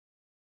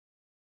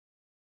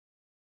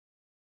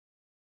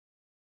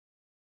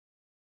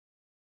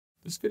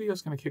This video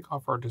is going to kick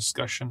off our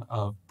discussion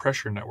of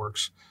pressure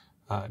networks.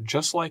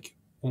 Just like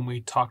when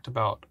we talked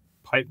about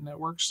pipe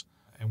networks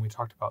and we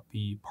talked about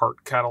the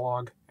part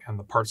catalog and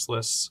the parts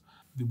lists,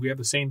 we have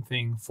the same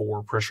thing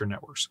for pressure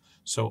networks.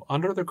 So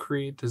under the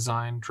Create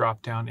Design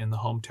dropdown in the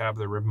Home tab of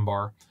the ribbon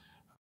bar,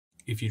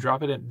 if you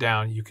drop it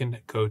down, you can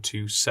go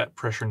to Set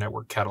Pressure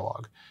Network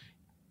Catalog.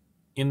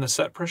 In the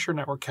Set Pressure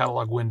Network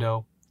Catalog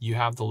window, you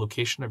have the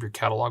location of your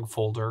catalog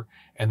folder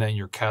and then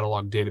your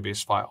catalog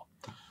database file.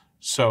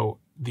 So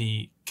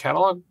the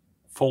catalog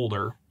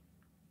folder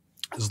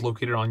is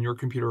located on your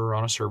computer or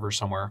on a server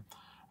somewhere,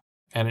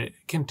 and it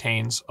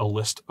contains a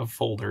list of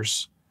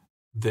folders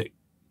that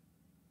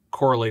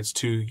correlates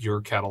to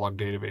your catalog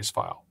database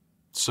file.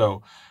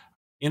 So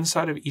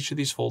inside of each of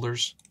these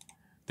folders,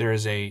 there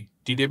is a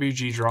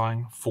DWG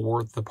drawing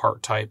for the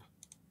part type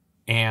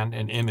and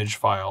an image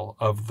file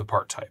of the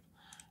part type.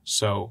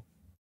 So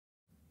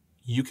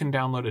you can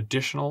download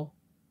additional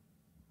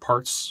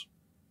parts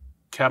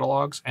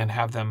catalogs and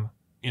have them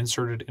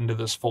inserted into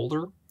this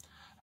folder,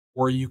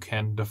 or you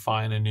can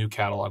define a new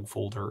catalog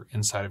folder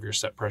inside of your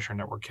Set Pressure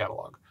Network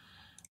catalog.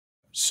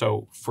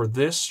 So for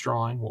this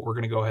drawing, what we're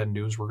going to go ahead and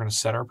do is we're going to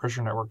set our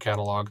pressure network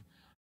catalog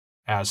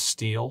as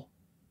steel.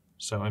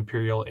 So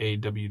Imperial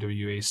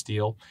AWWA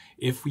steel.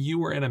 If you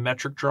were in a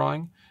metric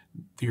drawing,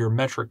 your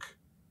metric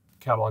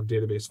catalog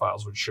database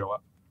files would show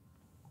up.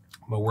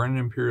 But we're in an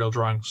Imperial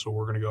drawing, so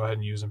we're going to go ahead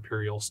and use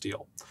Imperial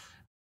steel.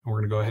 And we're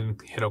going to go ahead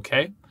and hit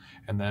OK,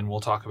 and then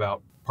we'll talk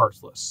about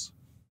parts lists.